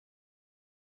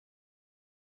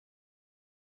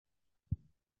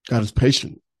God is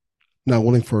patient, not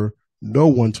willing for no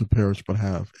one to perish but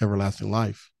have everlasting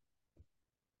life.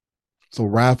 So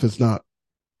wrath is not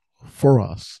for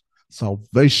us.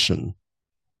 Salvation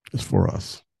is for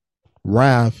us.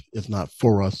 Wrath is not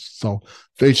for us.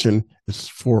 Salvation is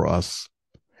for us.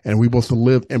 And we're supposed to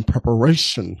live in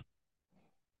preparation,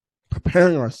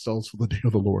 preparing ourselves for the day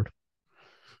of the Lord.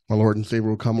 My Lord and Savior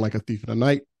will come like a thief in the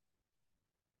night.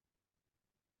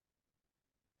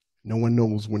 No one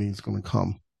knows when he's going to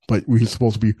come, but we're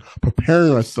supposed to be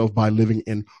preparing ourselves by living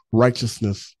in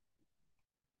righteousness.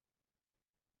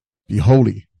 Be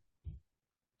holy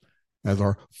as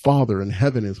our Father in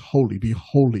heaven is holy. Be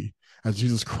holy as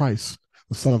Jesus Christ,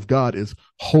 the Son of God, is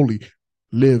holy.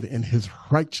 Live in his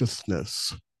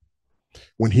righteousness.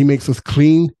 When he makes us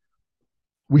clean,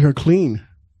 we are clean.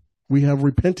 We have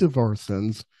repented of our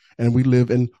sins and we live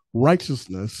in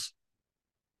righteousness.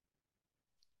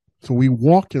 So we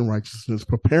walk in righteousness,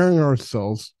 preparing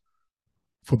ourselves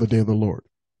for the day of the Lord.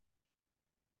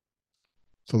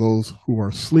 So those who are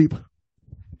asleep,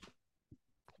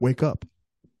 wake up.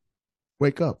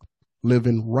 Wake up. Live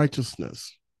in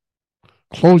righteousness.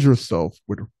 Clothe yourself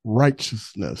with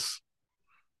righteousness.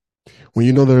 When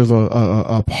you know there's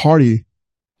a party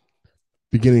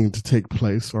beginning to take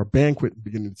place, or a banquet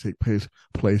beginning to take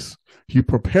place, you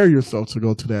prepare yourself to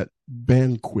go to that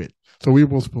banquet. So we're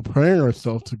supposed to prepare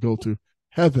ourselves to go to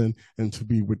heaven and to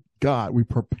be with God. We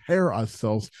prepare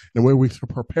ourselves. And the way we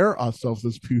prepare ourselves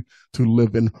is to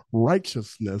live in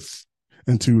righteousness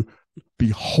and to be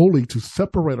holy, to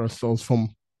separate ourselves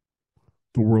from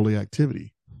the worldly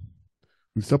activity.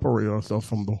 We separate ourselves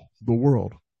from the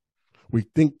world. We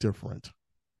think different.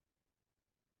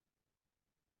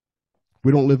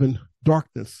 We don't live in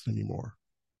darkness anymore.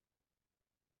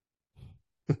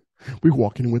 We're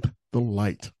walking with the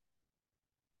light.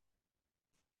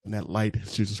 And that light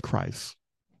is Jesus Christ.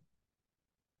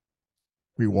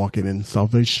 We're walking in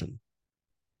salvation.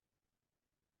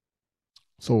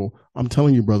 So I'm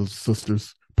telling you, brothers and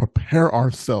sisters, prepare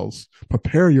ourselves,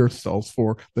 prepare yourselves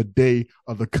for the day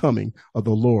of the coming of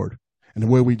the Lord. And the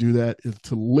way we do that is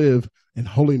to live in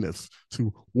holiness,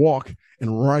 to walk in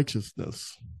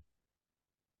righteousness.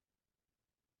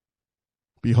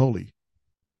 Be holy,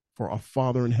 for our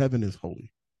Father in heaven is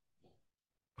holy.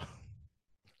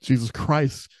 Jesus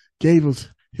Christ gave us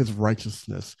his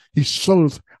righteousness. He showed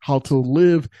us how to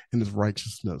live in his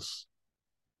righteousness.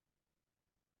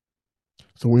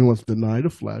 So we must deny the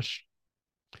flesh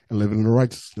and live in the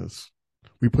righteousness.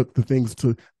 We put the things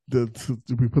we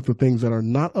put the things that are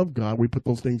not of God, we put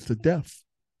those things to death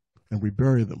and we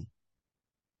bury them.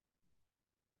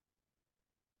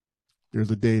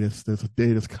 There's a day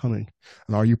that's coming.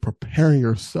 And are you preparing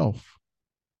yourself?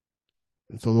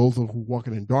 And so those who are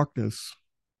walking in darkness,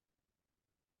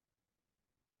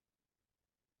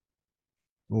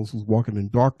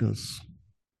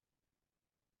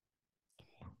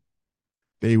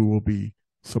 they will be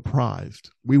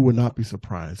surprised. We will not be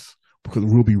surprised because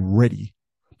we'll be ready,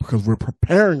 because we're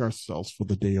preparing ourselves for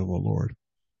the day of the Lord.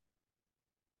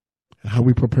 And how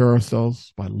we prepare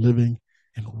ourselves? By living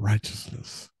in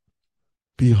righteousness.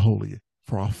 Be holy,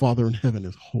 for our Father in heaven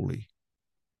is holy.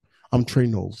 I'm Trey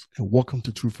Knowles, and welcome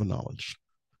to Truth for Knowledge.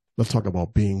 Let's talk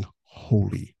about being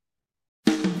holy.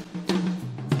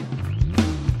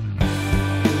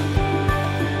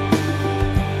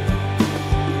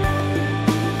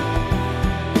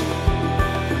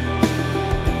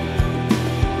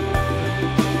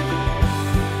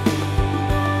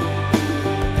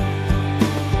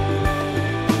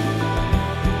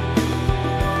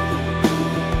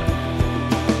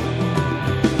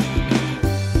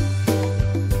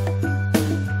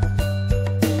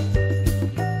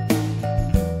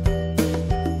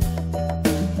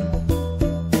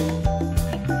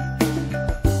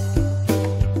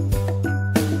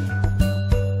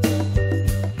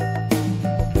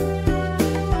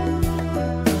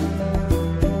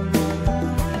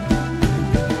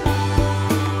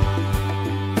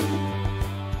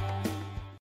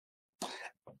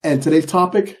 And today's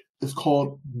topic is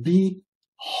called Be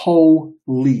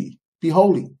Holy. Be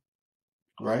holy.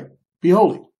 All right? Be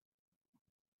holy.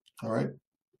 All right?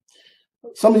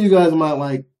 Some of you guys might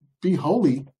like, be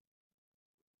holy?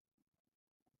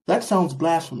 That sounds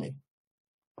blasphemy.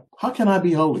 How can I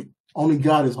be holy? Only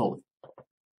God is holy.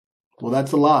 Well,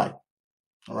 that's a lie.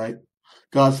 All right?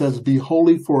 God says, be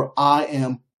holy, for I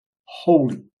am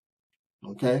holy.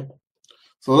 Okay?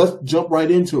 So let's jump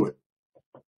right into it.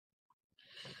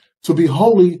 To be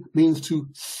holy means to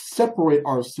separate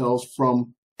ourselves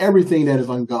from everything that is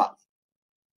ungodly.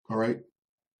 All right?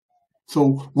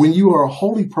 So when you are a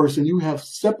holy person, you have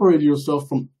separated yourself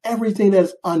from everything that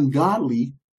is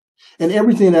ungodly, and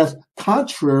everything that's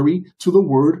contrary to the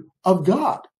word of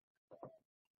God.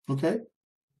 Okay?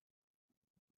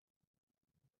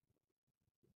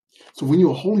 So when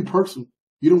you're a holy person,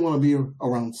 you don't want to be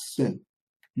around sin.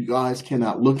 Your eyes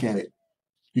cannot look at it.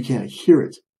 You can't hear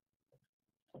it.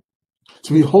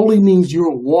 To be holy means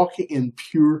you're walking in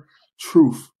pure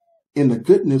truth, in the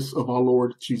goodness of our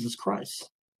Lord Jesus Christ.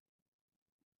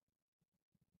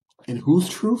 And whose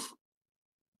truth?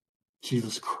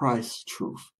 Jesus Christ's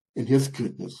truth, in his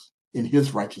goodness, in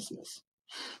his righteousness.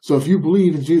 So if you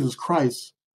believe in Jesus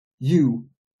Christ, you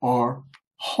are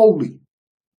holy.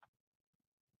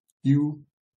 You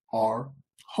are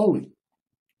holy.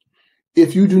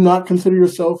 If you do not consider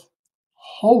yourself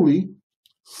holy,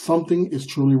 something is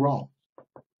truly wrong.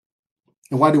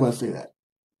 And why do I say that?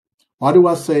 Why do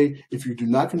I say if you do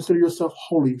not consider yourself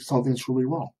holy, something is truly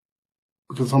wrong?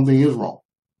 Because something is wrong.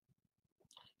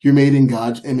 You're made in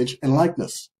God's image and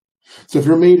likeness. So if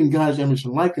you're made in God's image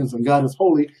and likeness and God is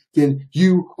holy, then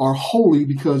you are holy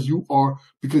because you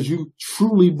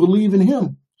truly believe in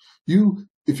him.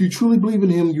 If you truly believe in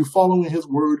him, you follow in his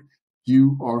word,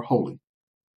 you are holy.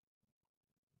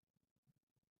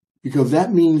 Because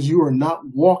that means you are not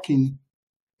walking.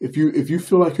 If you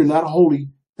feel like you're not holy,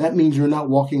 that means you're not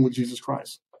walking with Jesus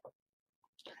Christ.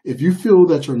 If you feel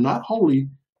that you're not holy,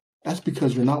 that's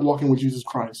because you're not walking with Jesus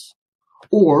Christ.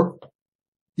 Or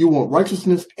you want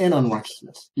righteousness and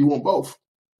unrighteousness. You want both.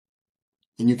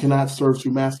 And you cannot serve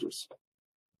two masters.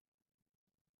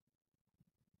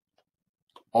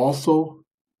 Also,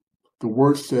 the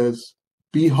word says,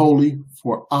 be holy,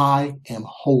 for I am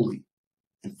holy.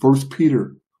 In 1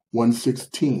 Peter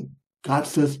 1:16, God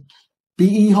says, be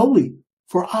ye holy,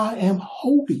 for I am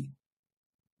holy.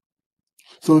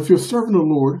 So if you're serving the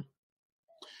Lord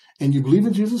and you believe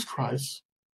in Jesus Christ,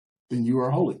 then you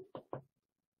are holy.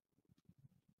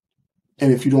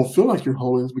 And if you don't feel like you're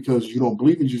holy, it's because you don't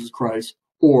believe in Jesus Christ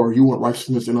or you want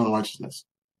righteousness and unrighteousness,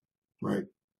 right?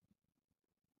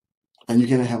 And you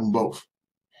can't have them both.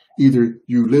 Either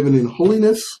you're living in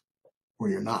holiness or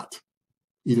you're not.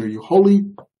 Either you're holy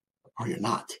or you're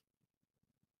not.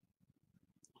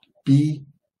 Be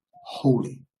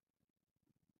holy.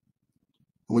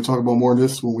 And we'll talk about more of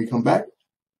this when we come back.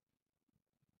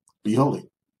 Be holy.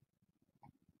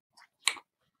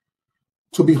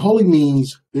 To be holy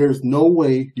means there's no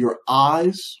way your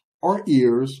eyes or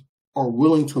ears are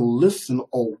willing to listen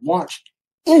or watch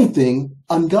anything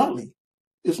ungodly.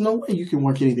 There's no way you can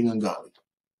watch anything ungodly.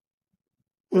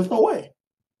 There's no way.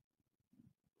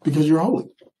 Because you're holy.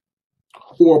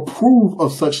 Or approve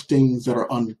of such things that are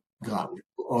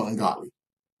ungodly.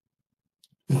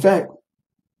 In fact,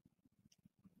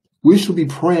 we should be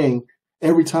praying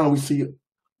every time we see,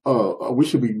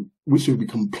 we should be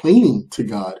complaining to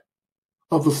God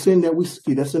of the sin that we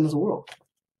see that's in this world.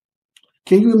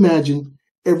 Can you imagine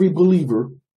every believer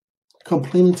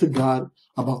complaining to God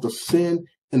about the sin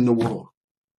in the world?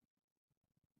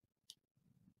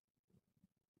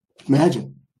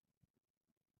 Imagine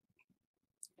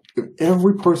if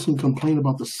every person complained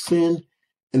about the sin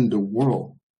in the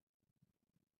world.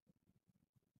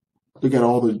 Look at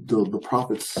all the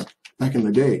prophets back in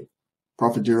the day,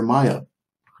 Prophet Jeremiah,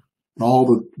 and all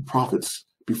the prophets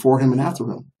before him and after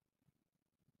him.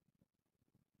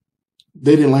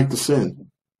 They didn't like the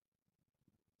sin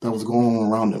that was going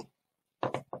on around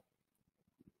them.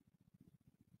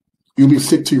 You'll be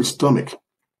sick to your stomach.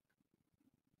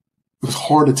 It's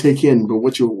hard to take in, but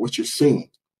what you're seeing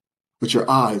with your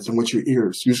eyes and with your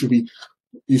ears, you should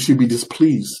be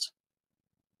displeased.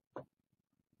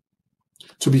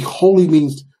 To be holy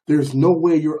means there's no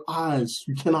way your eyes,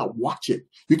 you cannot watch it.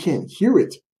 You can't hear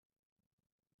it.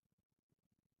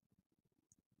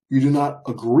 You do not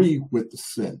agree with the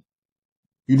sin.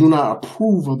 You do not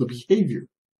approve of the behavior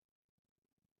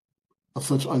of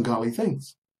such ungodly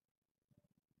things.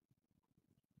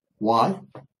 Why?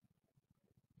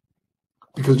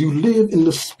 Because you live in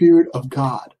the Spirit of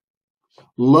God.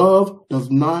 Love does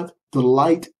not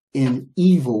delight in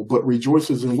evil, but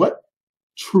rejoices in what?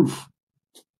 Truth.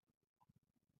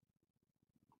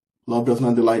 Love does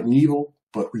not delight in evil,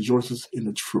 but rejoices in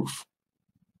the truth.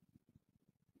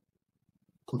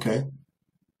 Okay?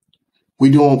 We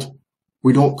don't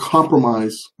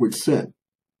compromise with sin.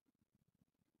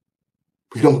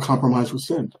 We don't compromise with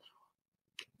sin.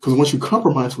 Because once you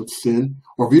compromise with sin,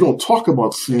 or if you don't talk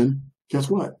about sin, guess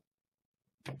what?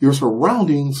 Your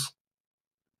surroundings,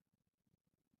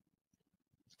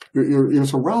 your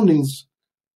surroundings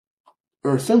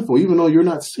are sinful, even though you're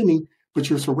not sinning, but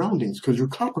your surroundings, because you're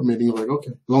compromising. You're like,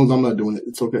 okay, as long as I'm not doing it,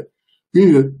 it's okay. You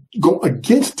need to go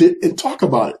against it and talk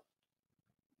about it.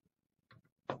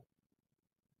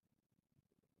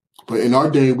 But in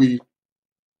our day, we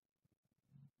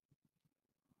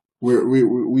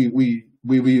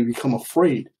become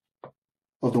afraid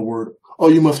of the word. Oh,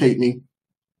 you must hate me,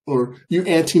 or you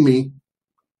anti me.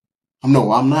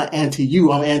 No, I'm not anti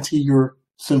you. I'm anti your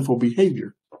sinful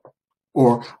behavior,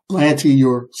 or I'm anti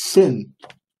your sin.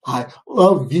 I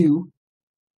love you,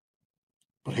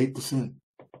 but hate the sin.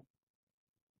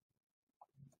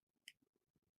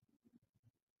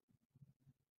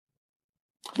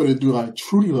 But if do I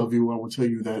truly love you, I will tell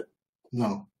you that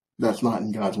no, that's not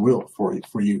in God's will for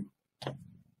you.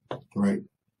 Right?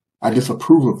 I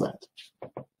disapprove of that.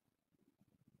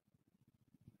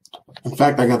 In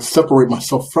fact, I got to separate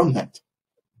myself from that.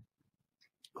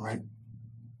 Right?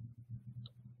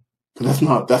 Because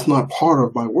that's not part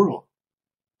of my world.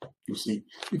 You see,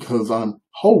 because I'm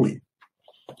holy.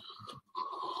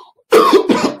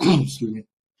 Excuse me.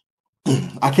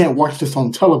 I can't watch this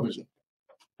on television.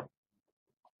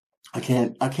 I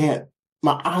can't,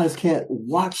 my eyes can't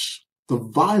watch the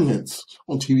violence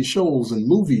on TV shows and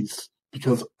movies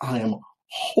because I am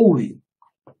holy.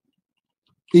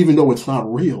 Even though it's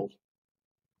not real.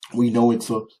 We know it's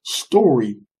a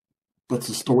story, but it's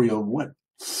a story of what?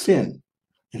 Sin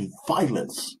and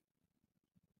violence.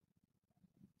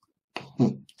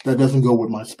 That doesn't go with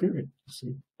my spirit, you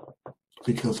see,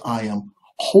 because I am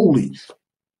holy.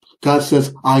 God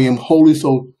says, I am holy,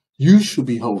 so you should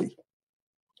be holy.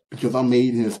 Because I'm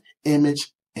made in his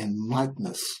image and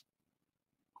likeness.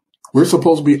 We're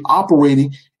supposed to be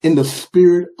operating in the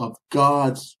spirit of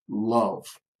God's love.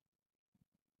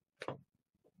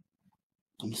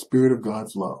 In the spirit of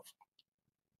God's love.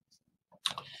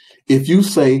 If you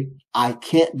say, I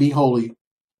can't be holy,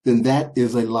 then that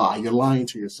is a lie. You're lying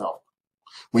to yourself.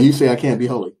 When you say, I can't be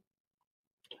holy,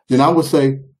 then I would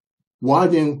say, why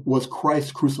then was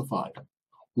Christ crucified?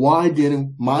 Why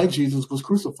didn't my Jesus was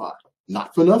crucified?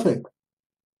 Not for nothing.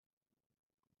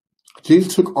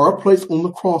 Jesus took our place on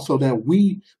the cross so that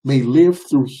we may live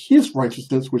through his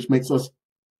righteousness, which makes us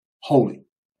holy,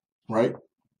 right?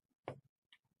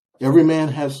 Every man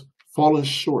has fallen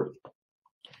short.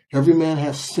 Every man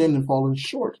has sinned and fallen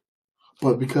short.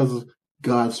 But because of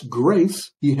God's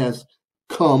grace, he has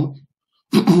come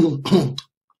and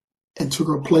took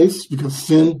our place because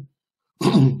sin,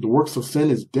 the works of sin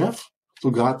is death.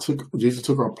 So Jesus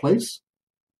took our place.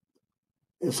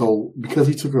 And so because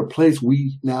he took our place,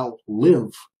 we now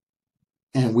live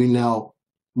and we now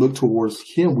look towards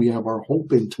him. We have our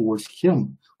hope in towards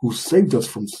him who saved us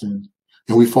from sin.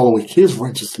 And we follow his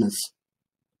righteousness,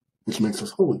 which makes us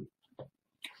holy.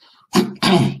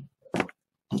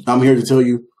 I'm here to tell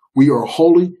you, we are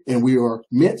holy and we are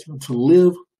meant to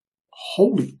live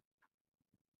holy.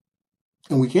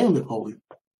 And we can live holy,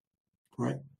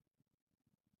 right?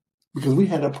 Because we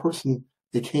had a person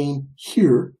that came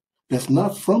here that's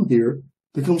not from here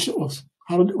to come show us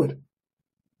how to do it.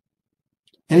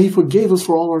 And he forgave us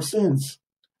for all our sins.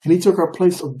 And he took our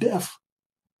place of death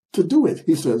to do it.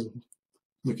 He says,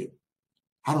 look,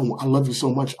 I love you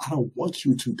so much. I don't want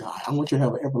you to die. I want you to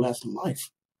have an everlasting life.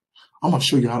 I'm going to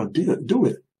show you how to do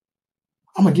it.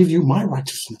 I'm going to give you my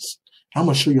righteousness. I'm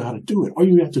going to show you how to do it. All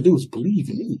you have to do is believe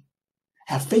in me.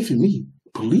 Have faith in me.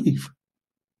 Believe.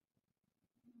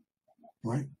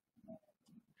 Right?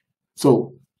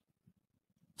 So,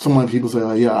 sometimes people say,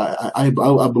 oh, yeah, I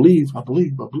believe. I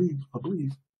believe.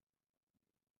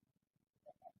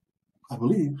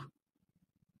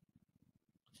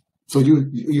 So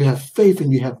you have faith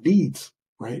and you have deeds,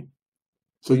 right?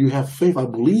 So you have faith. I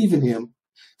believe in him.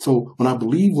 So when I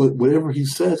believe whatever he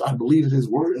says, I believe in his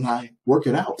word and I work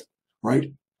it out,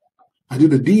 right? I do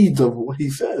the deeds of what he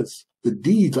says. The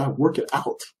deeds, I work it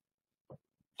out.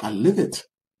 I live it.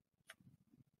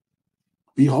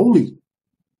 Be holy,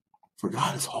 for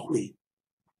God is holy.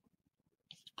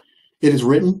 It is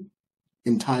written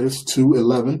in Titus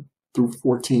 2:11 through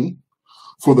 14,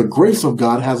 for the grace of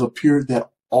God has appeared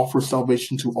that offers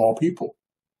salvation to all people.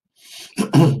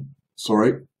 So,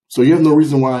 right? So you have no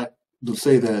reason why to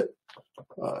say that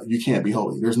you can't be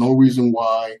holy. There's no reason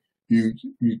why you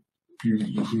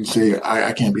say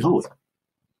I can't be holy.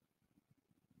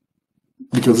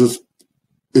 Because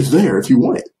it's there if you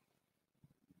want it.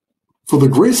 For the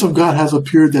grace of God has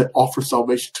appeared that offers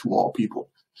salvation to all people.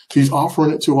 He's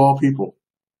offering it to all people.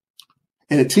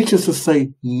 And it teaches us to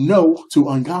say no to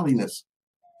ungodliness.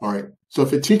 All right. So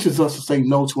if it teaches us to say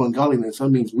no to ungodliness, that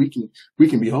means we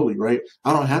can be holy, right?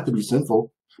 I don't have to be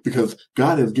sinful because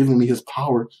God has given me his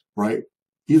power, right?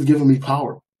 He has given me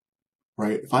power,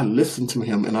 right? If I listen to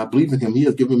him and I believe in him, he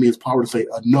has given me his power to say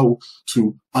a no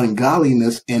to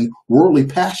ungodliness and worldly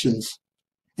passions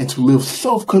and to live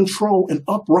self-control and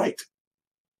upright.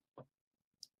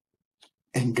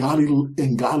 and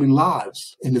godly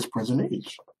lives in this present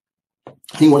age.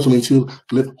 He wants me to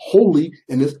live holy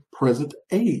in this present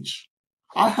age.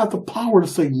 I have the power to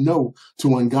say no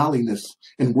to ungodliness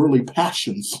and worldly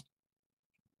passions.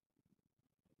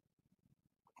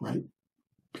 Right?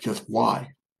 Because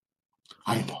why?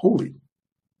 I am holy.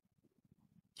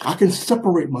 I can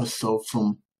separate myself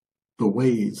from the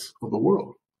ways of the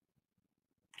world.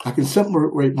 I can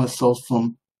separate myself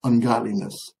from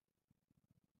ungodliness.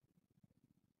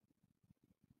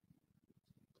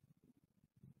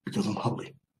 Because I'm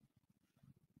holy.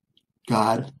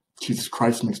 God, Jesus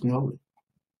Christ, makes me holy.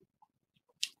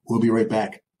 We'll be right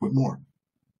back with more.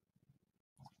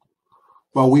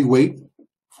 While we wait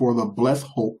for the blessed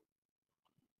hope,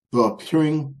 the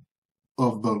appearing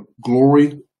of the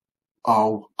glory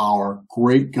of our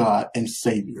great God and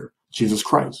Savior, Jesus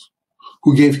Christ,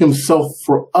 who gave himself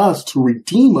for us to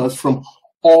redeem us from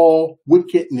all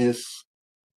wickedness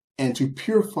and to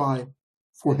purify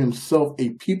for himself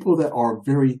a people that are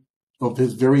of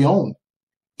his very own,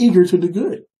 eager to do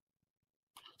good.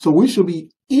 So we should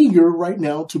be eager right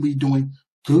now to be doing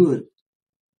good,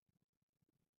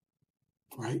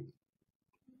 right?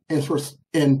 And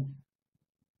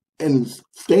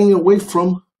staying away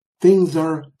from things that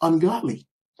are ungodly,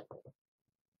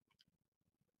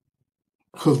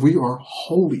 because we are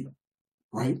holy,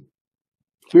 right?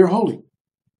 We are holy.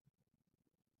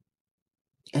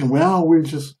 And now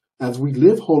as we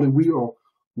live holy, we are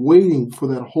waiting for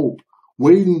that hope,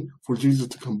 waiting for Jesus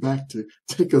to come back to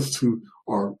take us to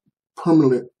our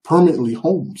permanently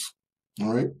homes.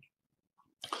 All right.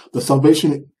 The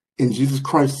salvation in Jesus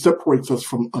Christ separates us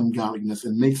from ungodliness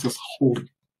and makes us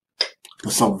holy.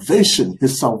 His salvation,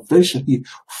 he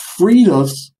freed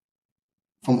us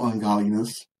from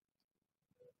ungodliness.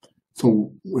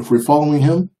 So if we're following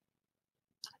him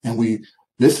and we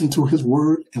listen to his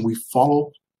word and we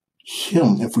follow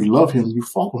him, if we love him, we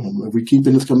follow him. If we keep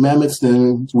in his commandments,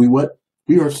 then we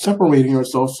are separating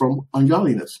ourselves from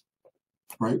ungodliness,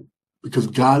 right? Because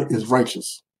God is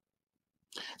righteous.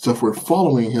 So if we're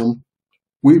following him,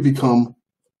 we become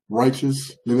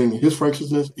righteous, living in his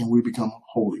righteousness, and we become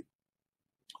holy.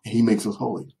 And he makes us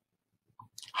holy.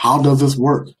 How does this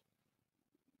work?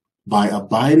 By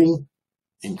abiding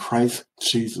in Christ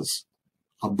Jesus.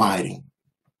 Abiding.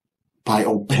 By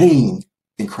obeying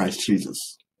in Christ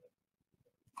Jesus.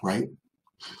 Right?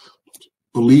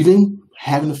 Believing,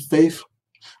 having the faith.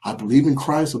 I believe in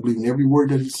Christ. I believe in every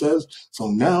word that he says. So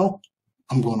now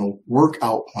I'm going to work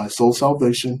out my soul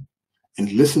salvation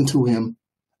and listen to him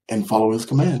and follow his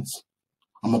commands.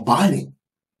 I'm abiding.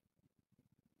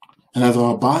 And as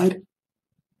I abide,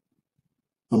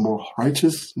 the more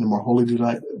righteous and the more holy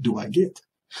do I get.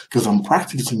 Because I'm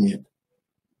practicing it.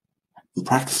 And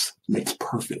practice makes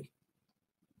perfect.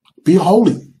 Be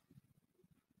holy.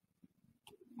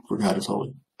 For God is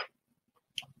holy.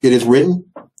 It is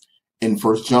written in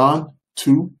 1 John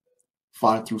 2,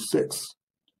 5 through 6.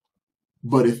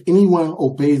 But if anyone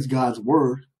obeys God's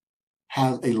word,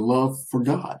 has a love for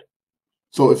God.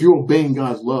 So if you're obeying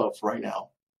God's love right now,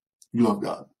 you love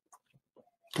God.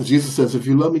 Because Jesus says, if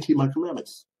you love me, keep my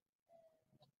commandments.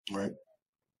 Right?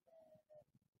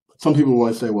 Some people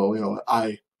want to say, well,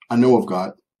 I know of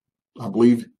God. I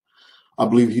believe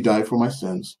he died for my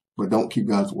sins, but don't keep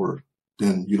God's word.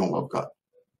 Then you don't love God.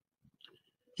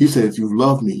 He said, if you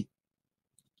love me,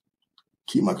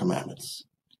 keep my commandments.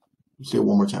 Say it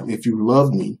one more time. If you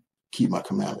love me, keep my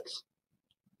commandments.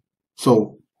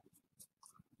 So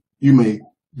you may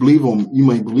believe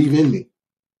in me,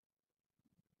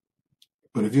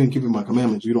 but if you ain't keeping my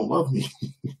commandments, you don't love me.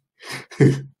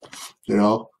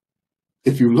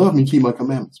 If you love me, keep my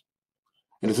commandments.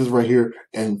 And it says right here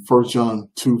in 1 John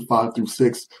 2, 5 through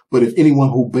 6, but if anyone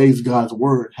who obeys God's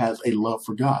word has a love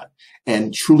for God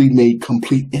and truly made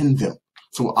complete in them.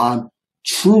 So I'm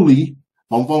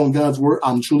following God's word,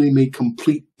 I'm truly made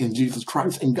complete in Jesus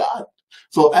Christ and God.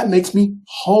 So that makes me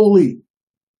holy,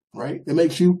 right? It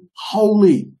makes you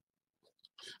holy.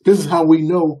 This is how we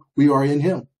know we are in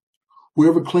him.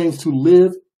 Whoever claims to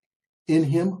live in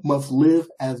him must live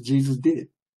as Jesus did.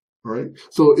 Right?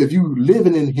 So if you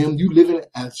living in him, you living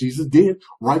as Jesus did,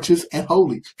 righteous and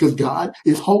holy, because God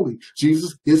is holy.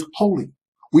 Jesus is holy.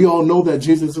 We all know that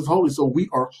Jesus is holy. So we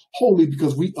are holy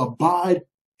because we abide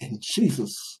in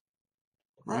Jesus.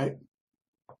 Right?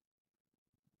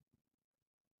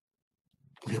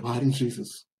 We abide in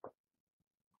Jesus.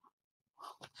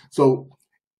 So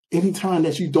anytime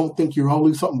that you don't think you're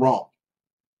holy, something wrong.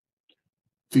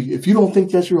 If you don't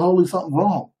think that you're holy, something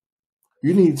wrong.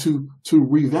 You need to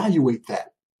reevaluate that.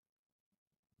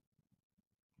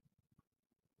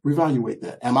 Reevaluate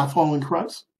that. Am I following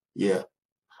Christ? Yeah.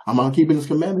 Am I keeping his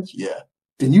commandments? Yeah.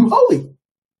 and you holy,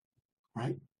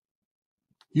 right?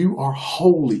 You are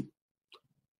holy,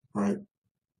 right?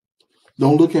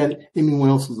 Don't look at anyone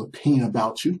else's opinion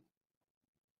about you.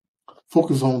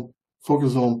 Focus on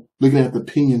looking at the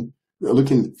opinion,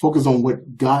 focus on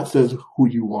what God says who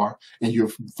you are, and you're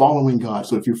following God.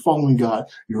 So if you're following God,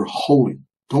 you're holy.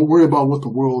 Don't worry about what the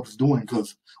world is doing,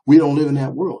 because we don't live in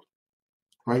that world,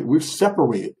 right? We're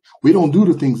separated. We don't do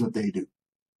the things that they do,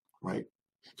 right?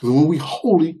 Because when we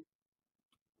holy,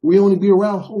 we only be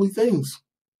around holy things,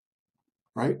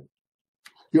 right?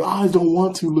 Your eyes don't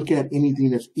want to look at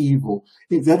anything that's evil.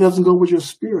 If that doesn't go with your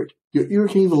spirit, your ear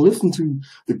can't even listen to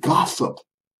the gossip,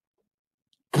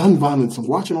 gun violence, and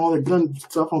watching all that gun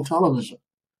stuff on television.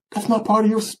 That's not part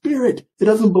of your spirit. It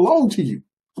doesn't belong to you.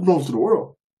 It belongs to the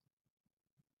world.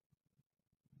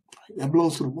 That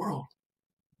belongs to the world.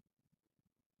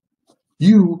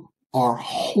 You are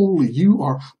holy. You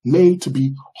are made to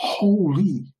be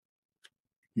holy.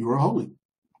 You are holy.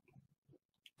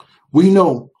 We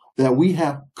know that we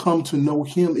have come to know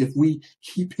him if we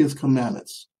keep his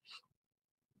commandments.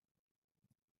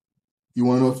 You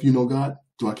want to know if you know God?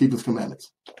 Do I keep his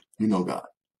commandments? You know God.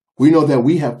 We know that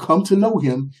we have come to know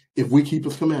him if we keep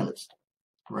his commandments,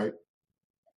 right?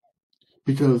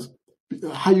 Because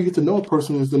how you get to know a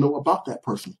person is to know about that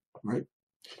person, right?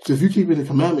 So if you keep the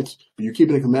commandments, you're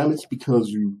keeping the commandments because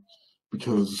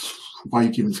why are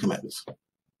you keeping his commandments?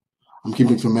 I'm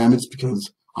keeping the commandments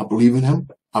because I believe in him.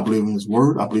 I believe in his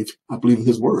word. I believe in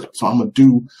his word. So I'm going to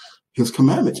do his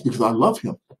commandments because I love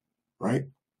him, right?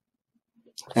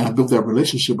 And I built that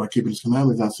relationship by keeping his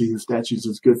commandments. I see his statutes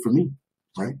is good for me,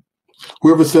 right?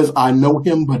 Whoever says, I know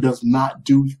him, but does not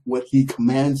do what he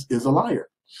commands is a liar.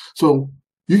 So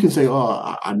you can say,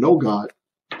 oh, I know God.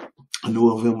 I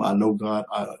know of him. I know God.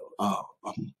 I'm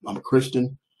a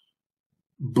Christian,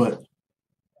 but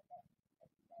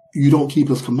you don't keep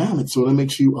his commandments. So that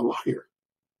makes you a liar,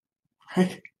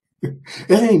 right?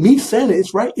 That ain't me saying it.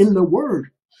 It's right in the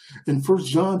word. In 1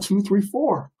 John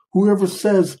 2:3-4, whoever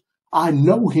says, I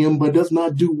know him, but does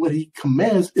not do what he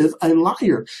commands is a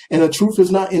liar. And the truth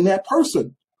is not in that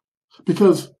person,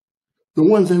 because the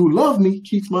ones who love me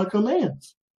keeps my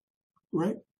commands,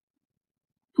 right?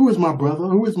 Who is my brother?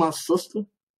 Who is my sister?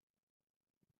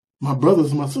 My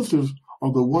brothers and my sisters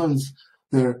are the ones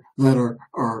that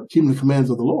are keeping the commands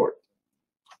of the Lord.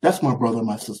 That's my brother and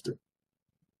my sister.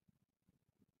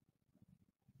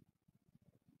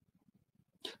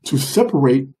 To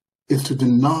separate is to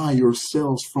deny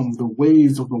yourselves from the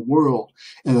ways of the world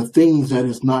and the things that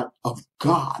is not of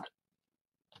God.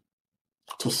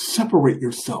 To separate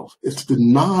yourself is to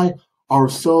deny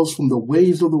ourselves from the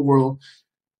ways of the world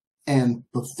and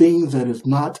the things that is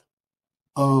not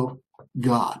of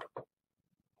God.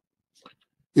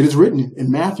 It is written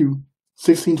in Matthew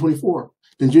 16:24.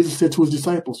 Then Jesus said to his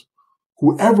disciples,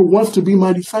 whoever wants to be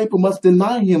my disciple must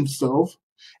deny himself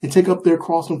and take up their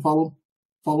cross and follow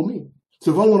me.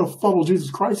 So if I want to follow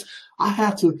Jesus Christ, I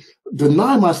have to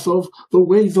deny myself the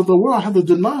ways of the world. I have to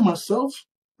deny myself,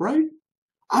 right?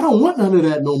 I don't want none of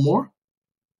that no more.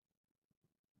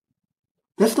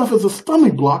 That stuff is a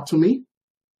stomach block to me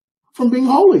from being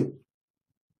holy.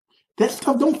 That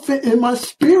stuff don't fit in my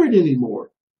spirit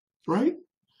anymore, right?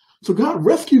 So God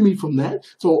rescued me from that.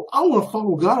 So I want to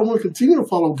follow God. I want to continue to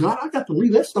follow God. I got to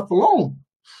leave that stuff alone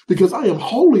because I am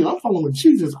holy. I'm following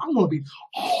Jesus. I want to be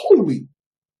holy,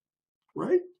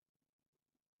 right?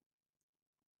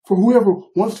 For whoever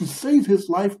wants to save his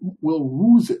life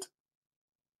will lose it.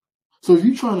 So if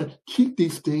you're trying to keep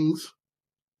these things,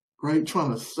 right,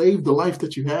 trying to save the life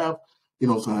that you have,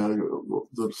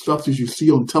 the stuff that you see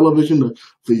on television,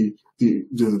 the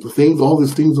things, all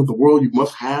these things of the world you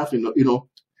must have, and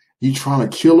you trying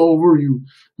to kill over, you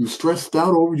stressed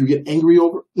out over, you get angry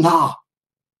over. Nah.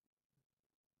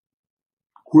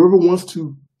 Whoever wants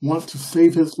to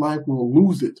save his life will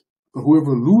lose it. But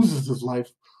whoever loses his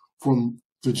life for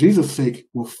Jesus' sake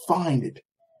will find it.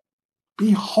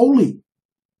 Be holy.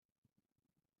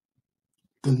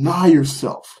 Deny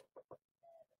yourself.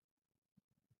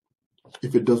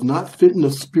 If it does not fit in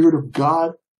the Spirit of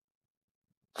God,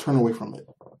 turn away from it.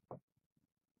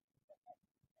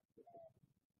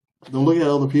 Don't look at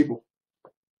other people.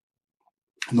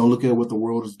 And don't look at what the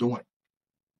world is doing.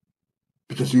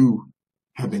 Because you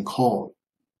have been called.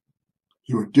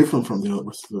 You are different from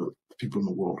the people in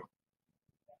the world.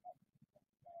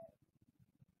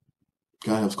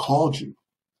 God has called you.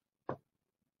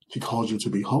 He called you to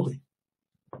be holy.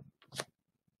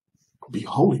 Be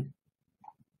holy.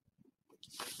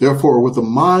 Therefore, with the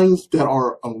minds that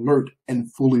are alert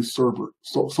and fully sober.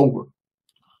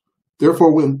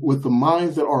 Therefore, with the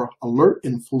minds that are alert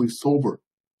and fully sober,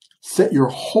 set your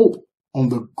hope on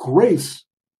the grace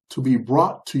to be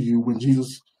brought to you when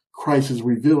Jesus Christ is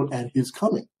revealed at his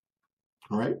coming.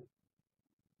 All right?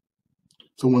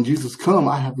 So when Jesus comes,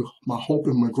 I have my hope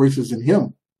and my graces in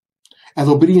him. As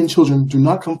obedient children, do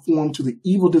not conform to the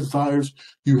evil desires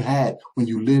you had when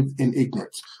you lived in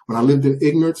ignorance. When I lived in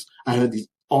ignorance, I had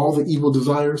all the evil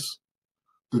desires,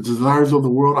 the desires of the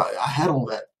world. I had all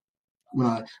that when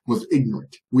I was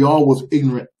ignorant. We all was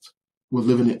ignorant, was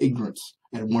living in ignorance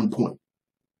at one point.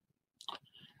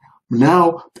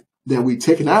 Now that we've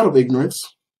taken out of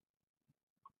ignorance,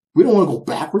 we don't want to go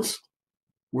backwards.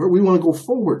 We want to go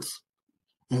forwards,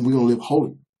 and we're going to live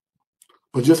holy.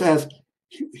 But just as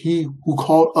he who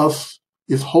called us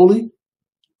is holy,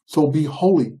 so be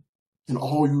holy in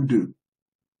all you do.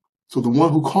 So the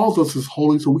one who calls us is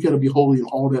holy, so we got to be holy in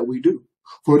all that we do.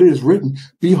 For it is written,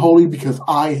 be holy because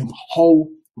I am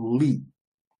holy.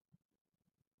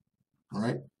 All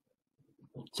right?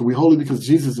 So we're holy because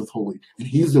Jesus is holy, and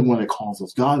he's the one that calls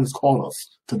us. God has called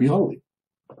us to be holy.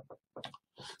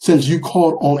 Since you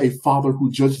called on a Father who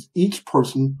judges each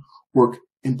person work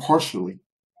impartially,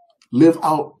 live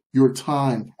out your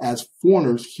time as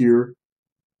foreigners here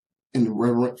in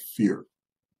reverent fear.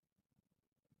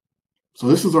 So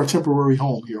this is our temporary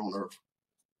home here on earth.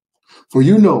 For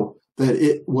you know that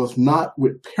it was not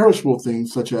with perishable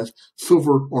things such as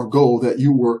silver or gold that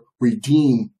you were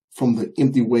redeemed from the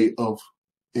empty way of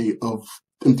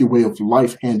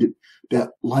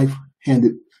life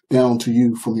handed down to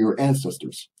you from your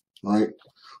ancestors. Right?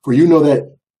 For you know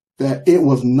that it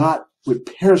was not with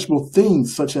perishable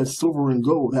things such as silver and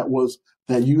gold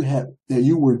that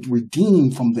you were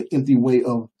redeemed from the empty way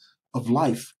of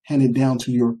life handed down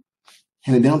to you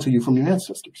from your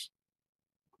ancestors.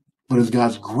 But it's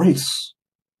God's grace.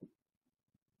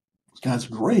 It's God's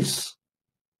grace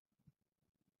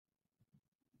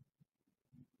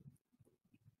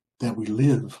that we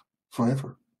live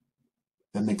forever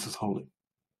that makes us holy.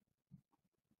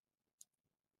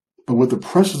 But with the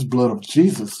precious blood of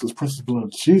Jesus, this precious blood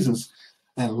of Jesus,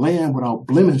 that lamb without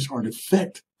blemish or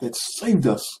defect that saved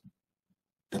us,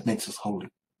 that makes us holy.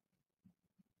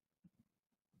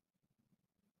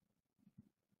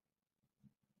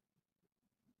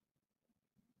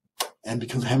 And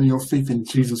because having your faith in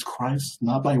Jesus Christ,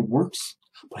 not by works,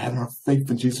 but having our faith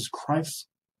in Jesus Christ,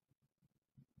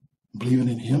 believing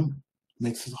in him,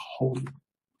 makes us holy.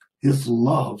 His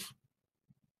love.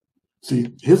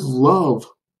 See, his love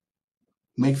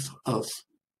makes us.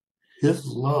 His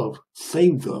love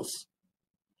saved us.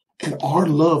 And our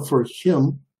love for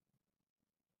him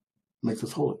makes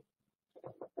us holy.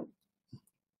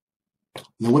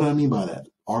 Now, what do I mean by that?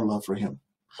 Our love for him.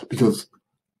 Because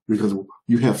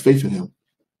you have faith in him,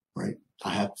 right?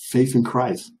 I have faith in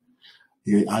Christ.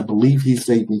 I believe he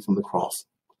saved me from the cross.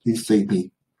 He saved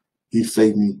me. He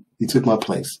saved me. He took my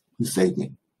place. He saved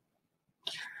me.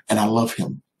 And I love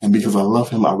him. And because I love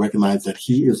him, I recognize that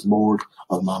he is Lord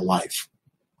of my life,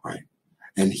 right?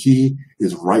 And he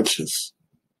is righteous.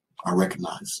 I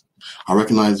recognize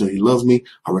that he loves me.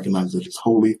 I recognize that he's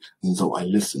holy. And so I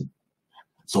listen.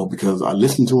 So because I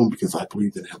listen to him, because I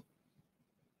believe in him.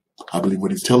 I believe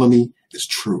what he's telling me is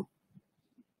true.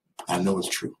 I know it's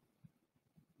true.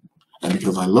 And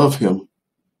because I love him,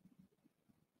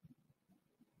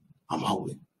 I'm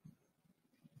holy.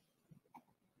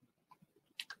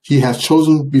 He has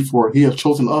chosen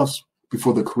us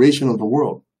before the creation of the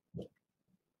world.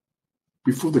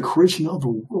 Before the creation of the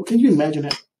world. Can you imagine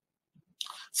that?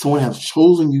 Someone has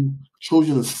chosen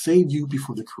to save you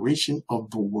before the creation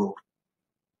of the world.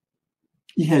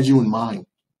 He has you in mind.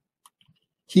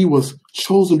 He was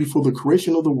chosen before the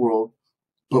creation of the world,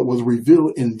 but was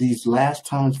revealed in these last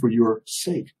times for your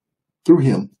sake. Through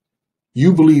him,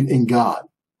 you believe in God,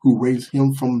 who raised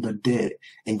him from the dead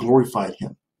and glorified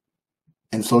him.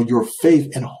 And so your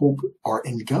faith and hope are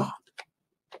in God.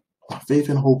 My faith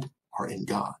and hope are in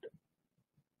God.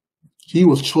 He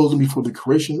was chosen before the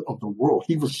creation of the world.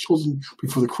 He was chosen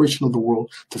before the creation of the world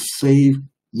to save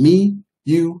me,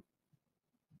 you,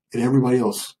 and everybody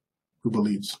else who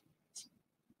believes.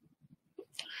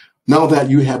 Now that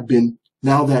you have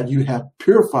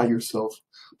purified yourself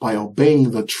by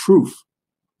obeying the truth,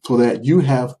 so that you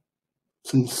have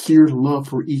sincere love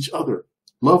for each other.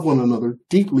 Love one another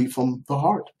deeply from the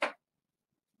heart.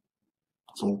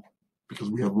 So, because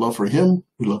we have love for him,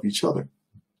 we love each other.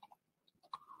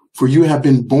 For you have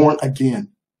been born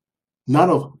again, not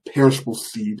of perishable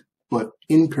seed, but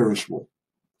imperishable,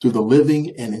 through the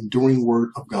living and enduring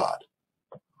word of God.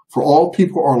 For all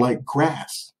people are like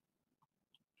grass,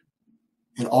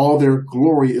 and all their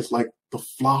glory is like the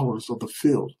flowers of the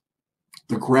field.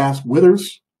 The grass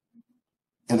withers,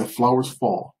 and the flowers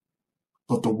fall.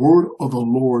 But the word of the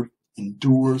Lord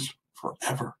endures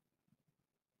forever.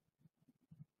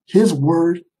 His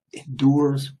word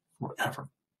endures forever.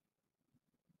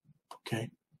 Okay?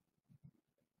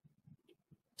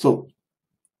 So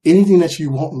anything that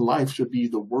you want in life should be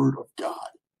the word of God,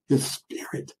 his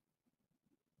spirit.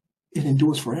 It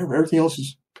endures forever. Everything else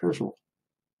is perishable.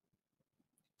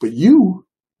 But you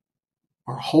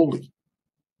are holy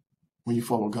when you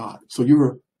follow God. So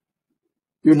you're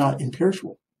not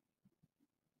imperishable.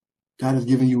 God has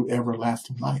given you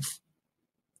everlasting life.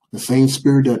 The same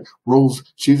spirit that rose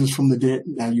Jesus from the dead,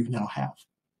 you now have.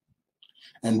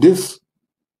 And this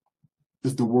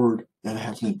is the word that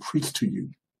has been preached to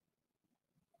you.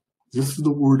 This is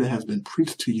the word that has been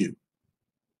preached to you,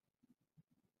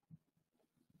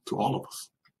 to all of us.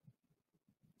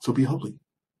 So be holy,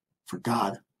 for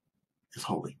God is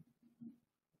holy.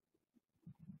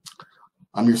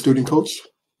 I'm your student coach,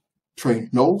 Trey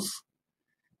Knowles,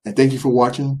 and thank you for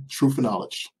watching Truth and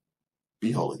Knowledge.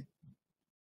 Be holy.